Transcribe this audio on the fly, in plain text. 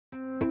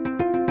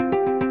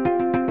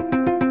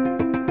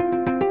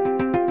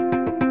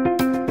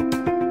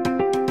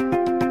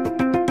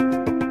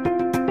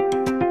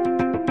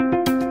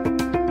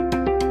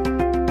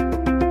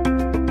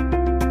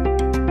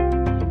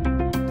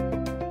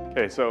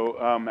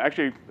so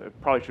actually, I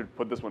probably should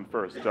put this one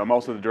first. So I'm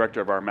also the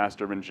director of our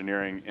Master of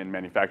Engineering in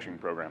Manufacturing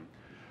program.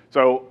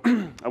 So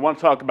I want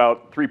to talk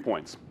about 3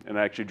 points, and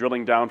actually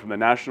drilling down from the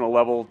national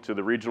level to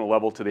the regional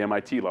level to the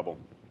MIT level.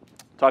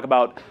 Talk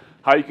about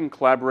how you can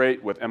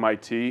collaborate with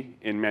MIT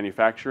in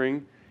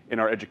manufacturing in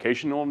our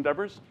educational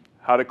endeavors,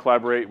 how to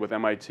collaborate with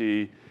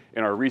MIT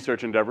in our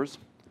research endeavors,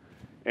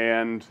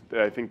 and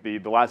I think the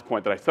last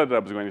point that I said that I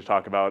was going to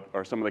talk about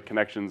are some of the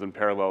connections and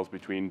parallels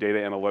between data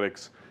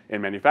analytics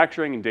in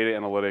manufacturing and data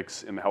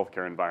analytics in the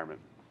healthcare environment.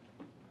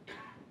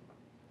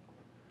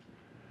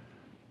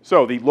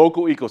 So the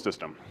local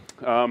ecosystem,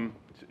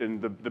 in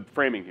the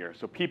framing here.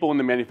 So people in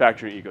the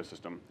manufacturing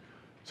ecosystem.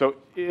 So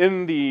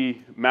in the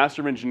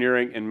Master of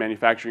Engineering in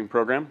Manufacturing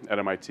program at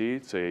MIT,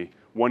 it's a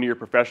 1-year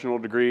professional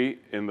degree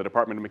in the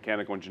Department of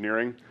Mechanical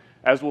Engineering.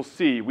 As we'll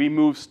see, we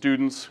move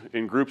students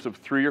in groups of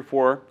 3 or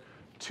 4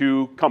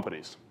 to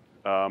companies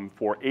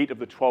for 8 of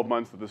the 12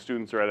 months that the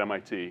students are at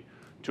MIT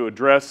to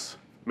address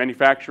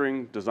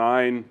manufacturing,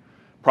 design,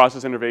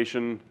 process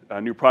innovation,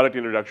 new product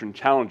introduction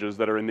challenges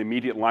that are in the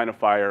immediate line of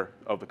fire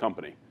of the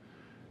company.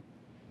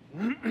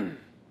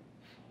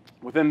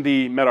 Within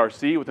the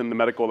MedRC, within the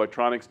Medical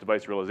Electronics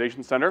Device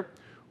Realization Center,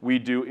 we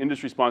do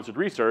industry-sponsored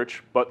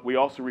research, but we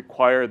also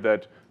require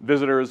that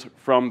visitors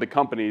from the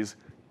companies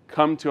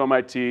come to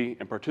MIT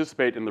and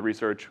participate in the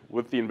research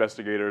with the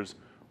investigators,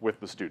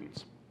 with the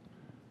students.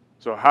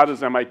 So how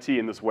does MIT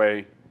in this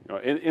way,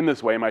 in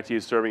this way, MIT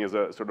is serving as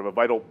a sort of a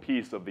vital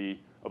piece of the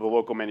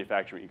local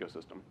manufacturing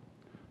ecosystem.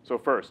 So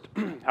first,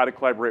 how to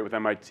collaborate with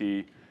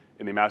MIT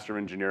in the Master of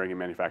Engineering and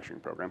Manufacturing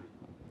program.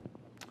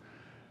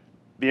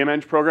 The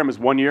MEng program is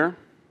 1 year.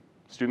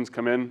 Students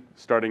come in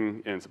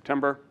starting in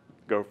September,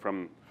 go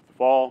from the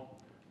fall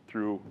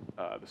through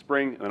the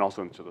spring, and then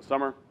also into the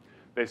summer.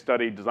 They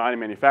study design and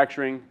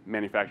manufacturing,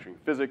 manufacturing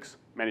physics,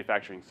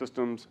 manufacturing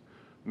systems,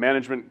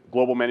 management,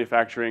 global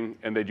manufacturing,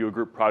 and they do a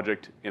group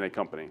project in a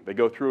company. They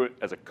go through it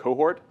as a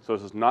cohort, so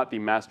this is not the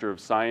Master of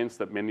Science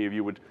that many of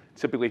you would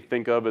typically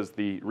think of as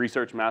the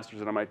research masters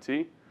at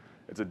MIT.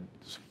 It's a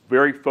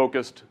very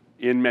focused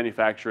in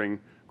manufacturing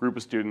group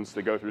of students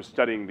that go through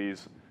studying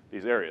these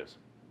areas.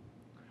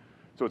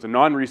 So it's a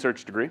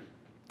non-research degree.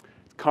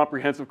 It's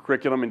comprehensive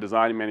curriculum in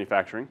design and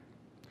manufacturing,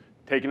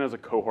 taken as a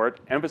cohort,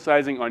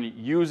 emphasizing on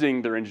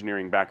using their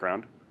engineering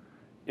background,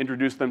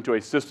 introduce them to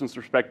a systems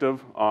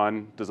perspective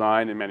on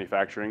design and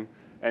manufacturing,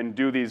 and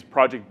do these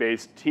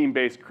project-based,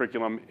 team-based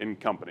curriculum in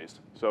companies.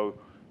 So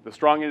the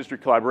strong industry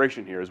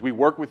collaboration here is we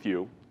work with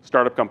you,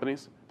 startup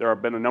companies. There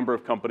have been a number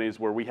of companies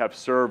where we have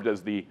served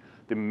as the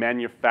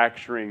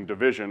manufacturing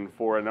division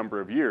for a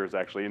number of years,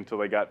 actually, until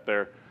they got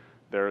their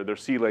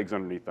sea legs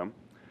underneath them.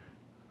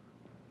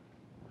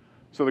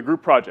 So the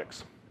group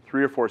projects,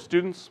 3 or 4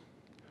 students,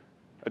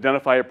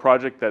 identify a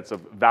project that's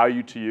of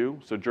value to you.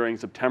 So during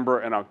September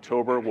and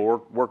October,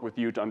 we'll work with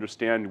you to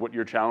understand what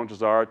your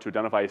challenges are, to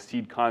identify a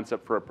seed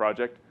concept for a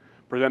project,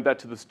 present that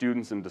to the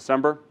students in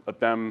December, let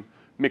them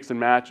mix and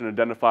match and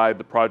identify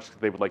the projects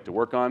they would like to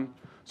work on,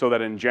 so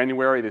that in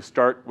January they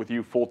start with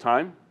you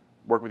full-time,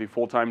 work with you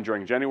full-time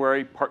during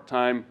January,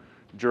 part-time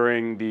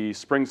during the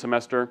spring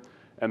semester,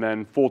 and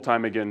then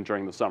full-time again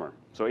during the summer.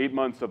 So 8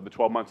 months of the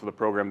 12 months of the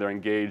program, they're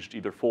engaged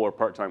either full or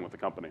part-time with the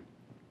company.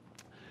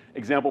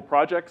 Example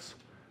projects,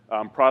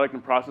 product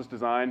and process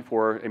design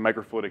for a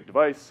microfluidic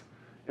device,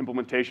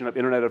 implementation of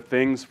Internet of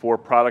Things for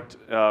product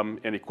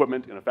and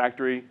equipment in a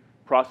factory,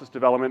 process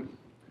development,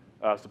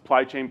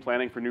 supply chain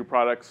planning for new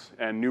products,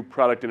 and new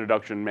product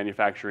introduction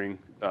manufacturing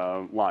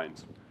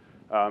lines.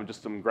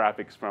 Just some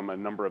graphics from a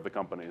number of the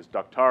companies: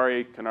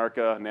 Doctari,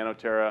 Canarca,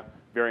 Nanoterra,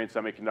 Variant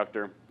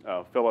Semiconductor,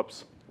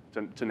 Philips,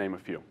 to name a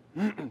few.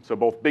 So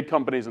both big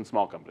companies and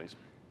small companies.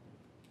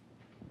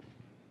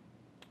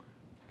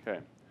 Okay.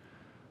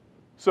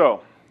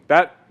 So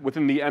that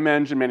within the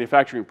MEng and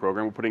manufacturing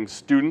program, we're putting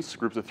students,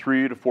 groups of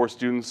 3 to 4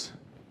 students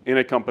in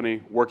a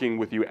company working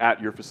with you at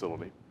your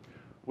facility.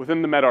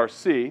 Within the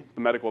MedRC,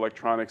 the Medical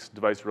Electronics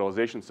Device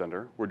Realization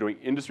Center, we're doing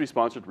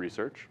industry-sponsored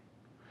research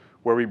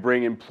where we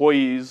bring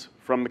employees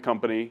from the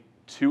company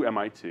to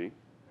MIT,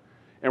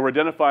 and we're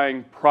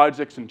identifying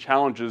projects and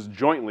challenges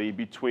jointly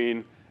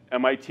between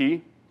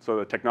MIT, so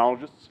the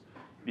technologists,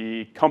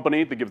 the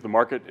company that gives the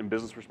market and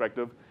business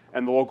perspective,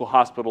 and the local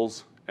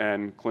hospitals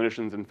and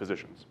clinicians and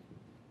physicians.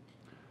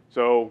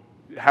 So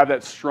have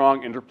that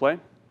strong interplay.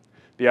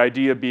 The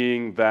idea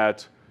being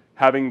that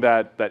having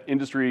that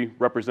industry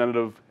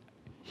representative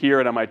here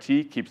at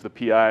MIT keeps the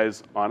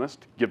PIs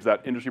honest, gives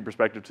that industry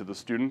perspective to the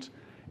student,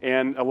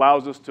 and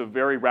allows us to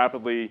very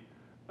rapidly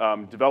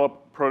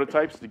develop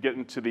prototypes to get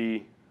into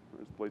the,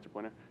 where's the laser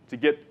pointer? To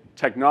get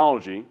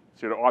technology,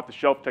 sort of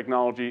off-the-shelf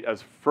technology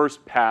as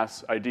first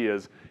pass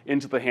ideas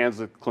into the hands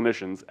of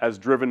clinicians as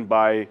driven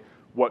by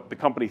what the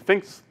company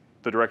thinks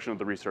the direction of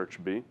the research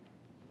should be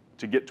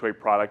to get to a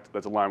product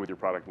that's aligned with your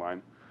product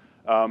line,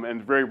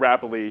 and very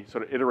rapidly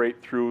sort of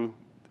iterate through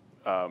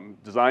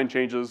design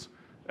changes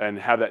and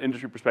have that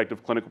industry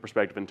perspective, clinical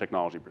perspective, and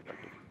technology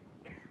perspective.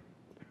 Okay.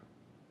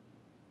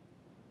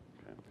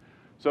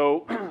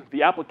 So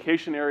the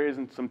application areas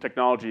and some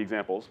technology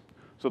examples.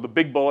 So the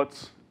big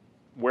bullets,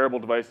 wearable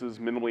devices,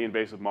 minimally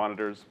invasive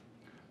monitors.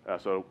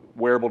 So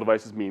wearable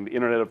devices mean the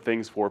Internet of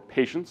Things for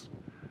patients.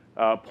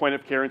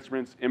 Point-of-care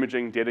instruments,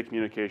 imaging, data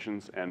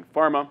communications, and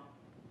pharma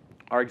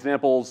are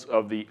examples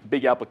of the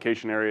big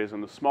application areas,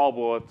 and the small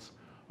bullets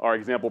are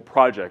example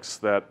projects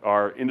that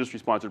are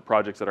industry-sponsored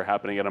projects that are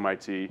happening at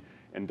MIT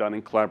and done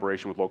in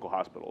collaboration with local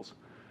hospitals.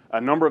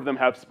 A number of them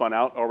have spun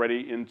out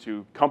already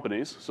into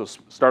companies, so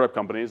startup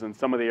companies, and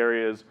some of the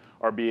areas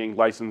are being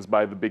licensed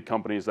by the big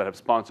companies that have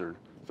sponsored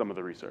some of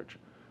the research.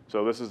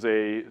 So this is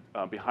a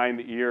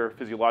behind-the-ear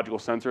physiological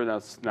sensor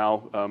that's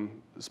now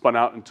spun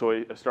out into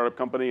a startup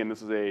company, and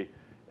this is a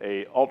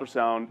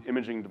ultrasound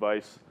imaging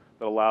device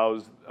that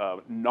allows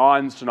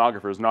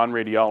non-sonographers,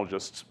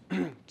 non-radiologists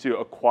to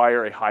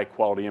acquire a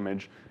high-quality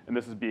image, and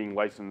this is being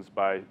licensed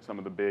by some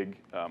of the big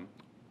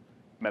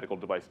medical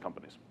device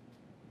companies.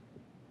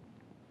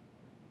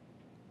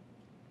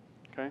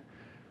 Okay,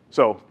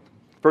 so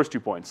first 2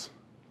 points.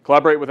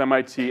 Collaborate with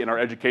MIT in our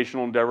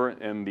educational endeavor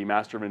in the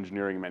Master of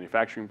Engineering and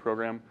Manufacturing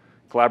program.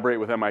 Collaborate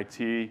with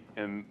MIT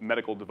in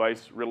medical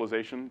device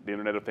realization, the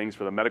Internet of Things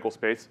for the medical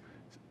space.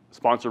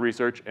 Sponsor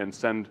research and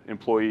send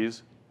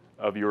employees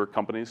of your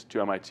companies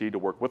to MIT to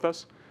work with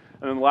us.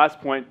 And then the last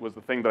point was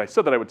the thing that I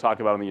said that I would talk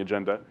about on the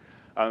agenda,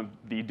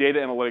 the data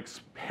analytics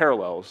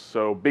parallels.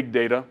 So big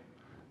data,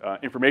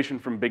 information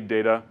from big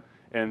data,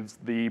 and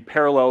the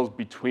parallels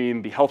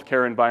between the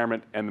healthcare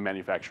environment and the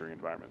manufacturing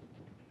environment.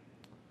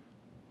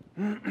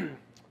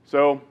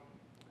 So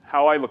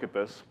how I look at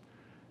this,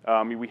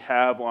 we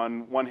have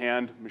on one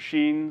hand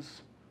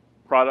machines,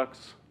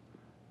 products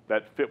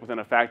that fit within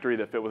a factory,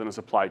 that fit within a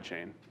supply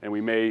chain. And we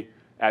may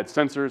add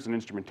sensors and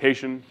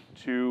instrumentation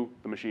to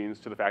the machines,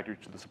 to the factory,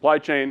 to the supply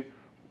chain.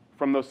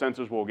 From those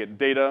sensors, we'll get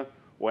data,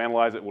 we'll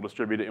analyze it, we'll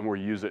distribute it, and we'll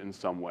use it in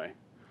some way.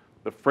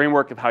 The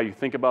framework of how you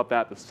think about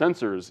that, the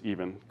sensors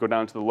even, go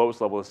down to the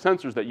lowest level of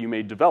sensors that you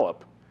may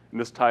develop. And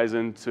this ties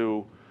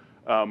into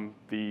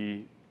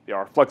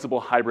our flexible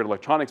hybrid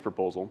electronics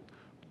proposal.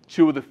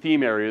 2 of the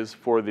theme areas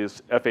for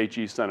this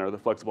FHE Center, the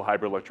Flexible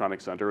Hybrid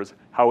Electronics Center, is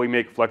how we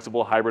make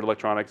flexible hybrid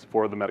electronics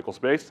for the medical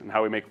space and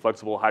how we make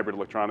flexible hybrid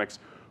electronics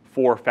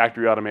for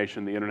factory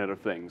automation, the Internet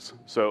of Things.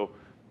 So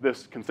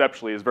this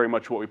conceptually is very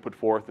much what we put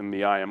forth in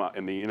the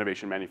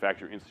Innovation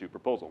Manufacturing Institute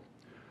proposal.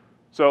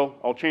 So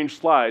I'll change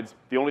slides.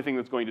 The only thing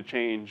that's going to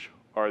change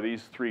are the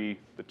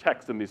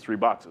text in these 3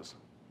 boxes.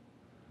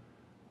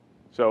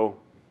 So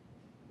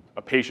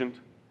a patient,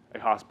 a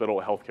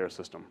hospital, a healthcare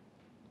system.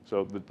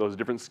 So those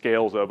different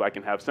scales of I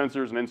can have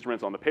sensors and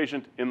instruments on the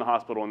patient, in the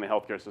hospital, in the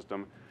healthcare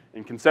system,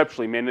 and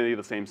conceptually many of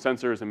the same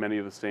sensors and many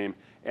of the same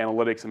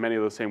analytics and many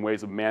of the same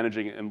ways of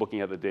managing and looking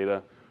at the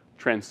data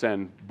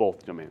transcend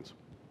both domains.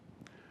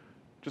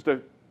 Just a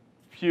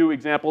few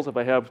examples if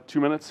I have 2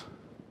 minutes.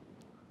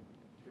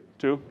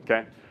 2?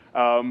 Okay.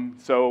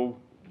 So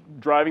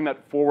driving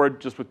that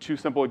forward just with 2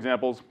 simple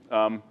examples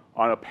on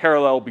a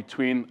parallel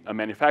between a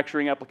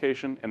manufacturing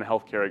application and a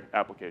healthcare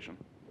application.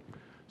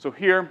 So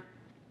here,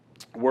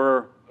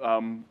 we're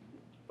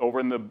over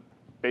in the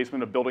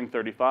basement of Building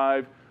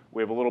 35.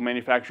 We have a little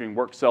manufacturing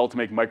work cell to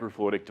make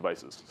microfluidic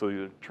devices. So these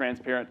are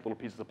transparent little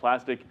pieces of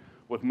plastic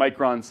with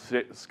micron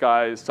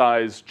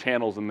size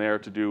channels in there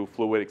to do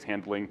fluidics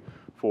handling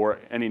for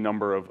any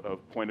number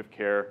of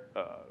point-of-care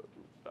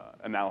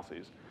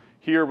analyses.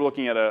 Here we're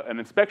looking at an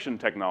inspection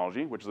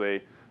technology, which is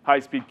a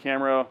high-speed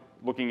camera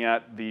looking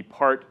at the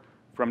part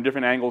from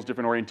different angles,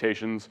 different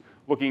orientations,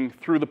 looking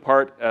through the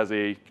part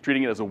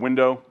treating it as a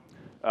window.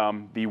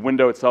 The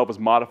window itself is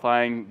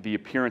modifying the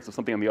appearance of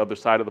something on the other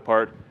side of the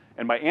part.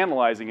 And by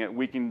analyzing it,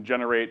 we can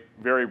generate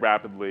very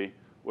rapidly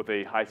with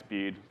a high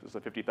speed, this is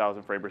a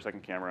 50,000 frame per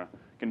second camera,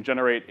 can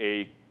generate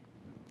a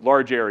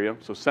large area,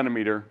 so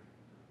centimeter,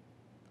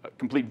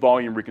 complete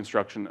volume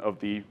reconstruction of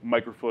the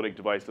microfluidic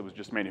device that was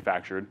just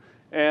manufactured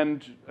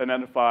and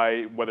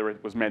identify whether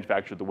it was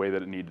manufactured the way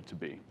that it needed to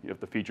be. If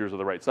the features are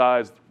the right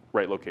size,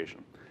 right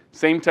location.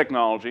 Same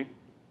technology,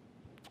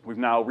 we've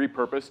now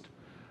repurposed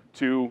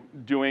to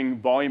doing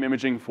volume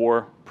imaging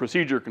for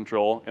procedure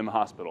control in the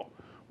hospital,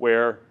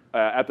 where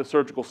at the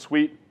surgical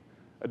suite,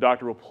 a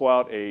doctor will pull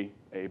out a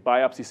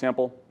biopsy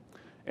sample,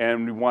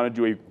 and we want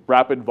to do a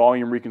rapid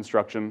volume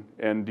reconstruction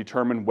and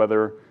determine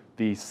whether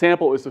the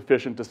sample is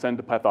sufficient to send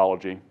to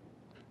pathology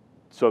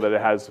so that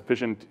it has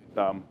sufficient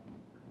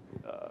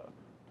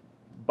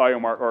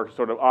biomarker or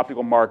sort of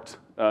optical marked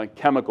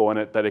chemical in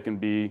it that it can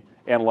be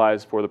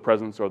analyzed for the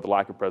presence or the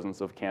lack of presence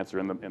of cancer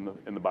in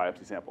the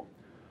biopsy sample.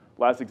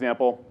 Last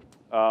example,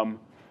 on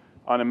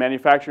a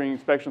manufacturing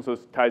inspection, so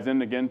this ties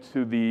in again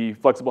to the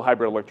flexible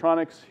hybrid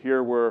electronics.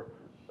 Here we're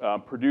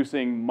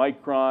producing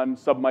micron,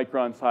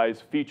 submicron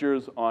size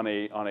features on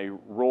a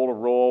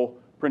roll-to-roll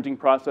printing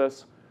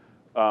process.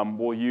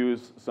 We'll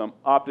use some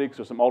optics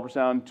or some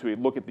ultrasound to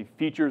look at the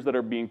features that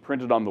are being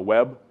printed on the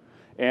web.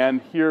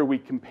 And here we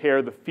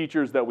compare the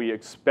features that we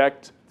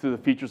expect to the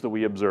features that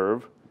we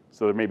observe.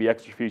 So there may be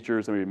extra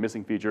features, there may be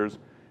missing features,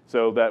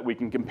 so that we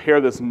can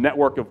compare this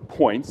network of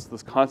points,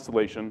 this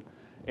constellation,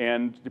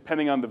 and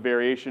depending on the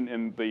variation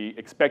in the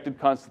expected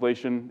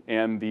constellation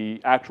and the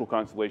actual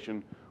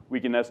constellation, we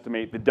can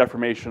estimate the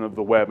deformation of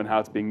the web and how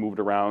it's being moved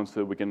around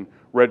so that we can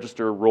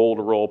register roll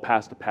to roll,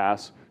 pass to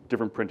pass,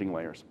 different printing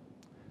layers.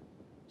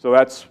 So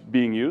that's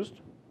being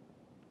used.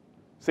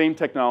 Same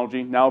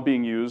technology now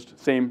being used,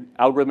 same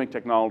algorithmic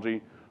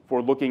technology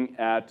for looking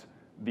at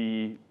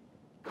the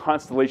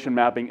constellation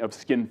mapping of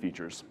skin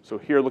features. So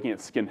here looking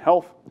at skin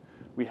health,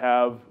 we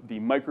have the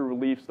micro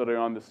reliefs that are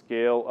on the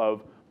scale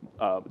of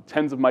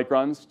tens of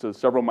microns to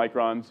several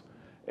microns,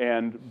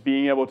 and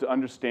being able to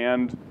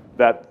understand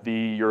that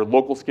your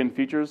local skin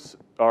features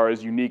are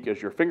as unique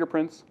as your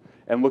fingerprints,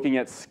 and looking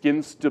at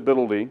skin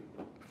stability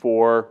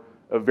for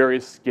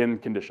various skin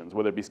conditions,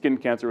 whether it be skin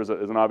cancer is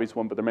an obvious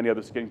one, but there are many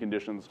other skin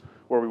conditions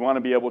where we want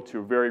to be able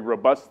to very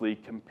robustly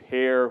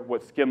compare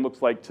what skin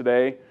looks like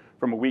today,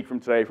 from a week from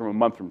today, from a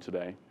month from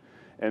today.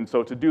 And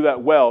so to do that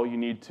well, you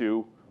need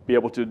to be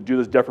able to do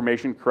this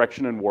deformation,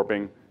 correction, and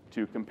warping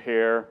to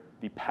compare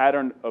the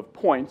pattern of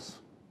points,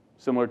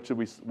 similar to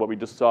what we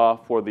just saw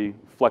for the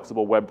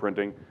flexible web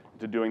printing,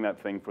 to doing that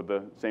thing for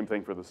the same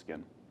thing for the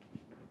skin.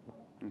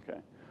 Okay.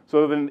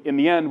 So then in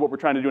the end, what we're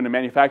trying to do in a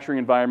manufacturing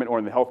environment or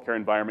in the healthcare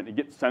environment is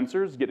get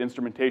sensors, get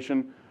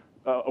instrumentation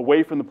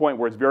away from the point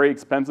where it's very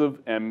expensive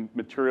and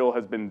material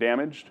has been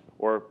damaged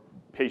or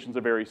patients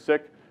are very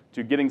sick,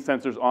 to getting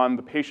sensors on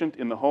the patient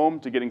in the home,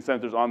 to getting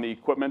sensors on the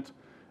equipment,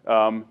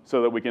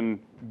 so that we can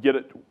get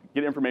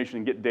information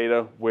and get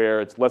data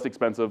where it's less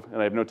expensive, and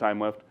I have no time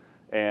left.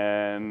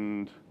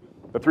 And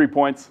the 3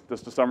 points,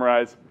 just to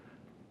summarize: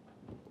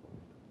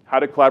 how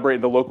to collaborate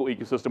in the local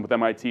ecosystem with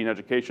MIT in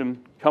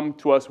education, come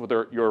to us with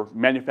your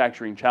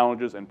manufacturing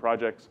challenges and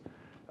projects,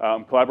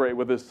 collaborate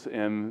with us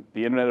in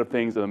the Internet of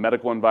Things in the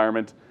medical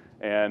environment,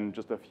 and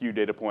just a few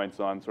data points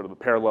on sort of the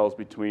parallels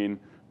between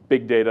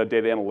big data,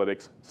 data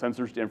analytics,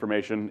 sensors to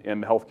information in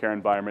the healthcare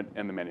environment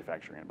and the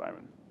manufacturing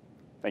environment.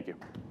 Thank you.